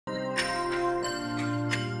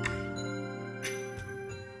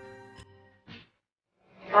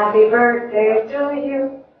Happy birthday to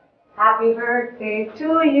you. Happy birthday to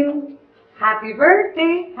you. Happy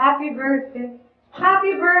birthday, happy birthday,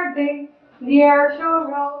 happy birthday, dear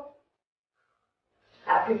Shoro.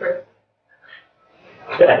 Happy birthday.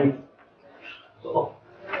 Thanks.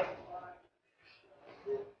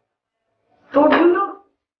 তোর জন্য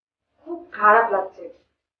খুব খারাপ লাগছে।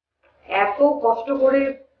 এত কষ্ট করে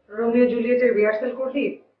রোমিও জুলিয়েটের রিহার্সাল করলি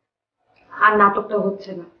আর নাটকটা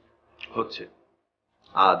হচ্ছে না। হচ্ছে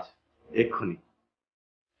আজ এক্ষুনি।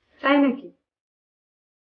 তাই নাকি?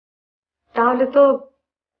 তাহলে তো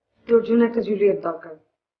তোর জন্য একটা জুলিয়েট দরকার,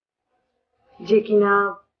 যে কিনা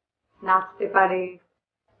নাচতে পারে,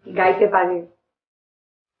 গাইতে পারে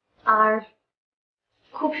আর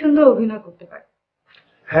খুব সুন্দর অভিনয় করতে পারে।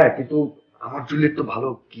 হ্যাঁ, কিন্তু আমার জুলিয়েট তো ভালো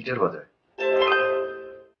গিটার বাজায়।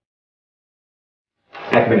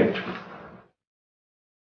 এক মিনিট।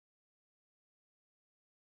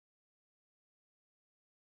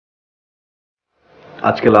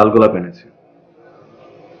 আজকে লাল গোলাপ এনেছে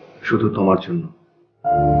শুধু তোমার জন্য।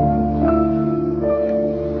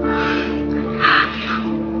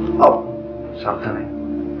 সাবধানে।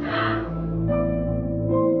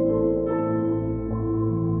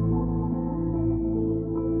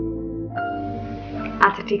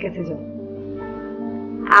 আচ্ছা ঠিক আছে, যাও।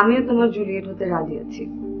 আমিও তোমার জুলিয়েট হতে রাজি আছি,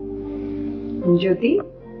 যদি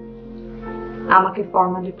আমাকে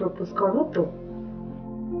ফর্মালি প্রপোজ করো তো।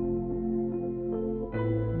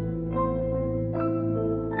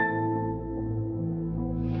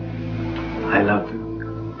 I love you.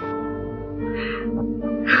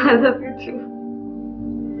 I love you too.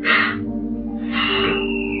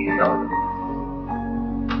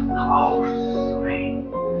 How sweet.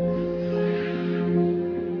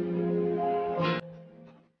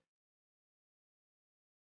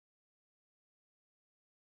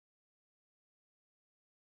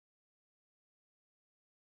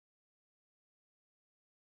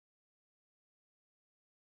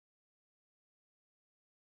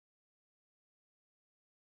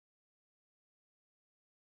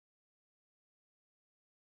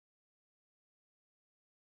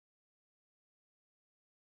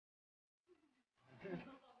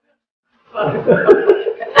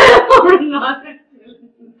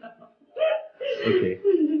 Okay.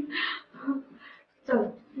 চলো,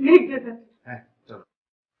 হ্যাঁ, চলো।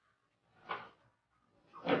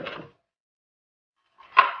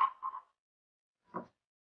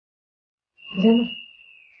 জানো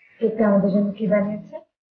কেকটা আমাদের জন্য কি বানিয়েছে?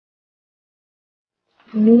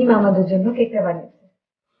 মিম আমাদের জন্য কেকটা বানিয়েছে।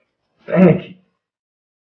 তাই নাকি?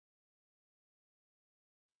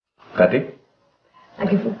 কাটে?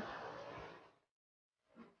 আগে তো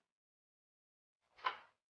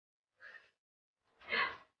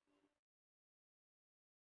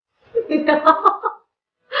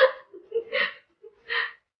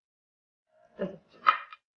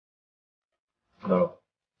দাঁড়াও,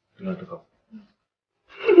 তুমি একটু খাও।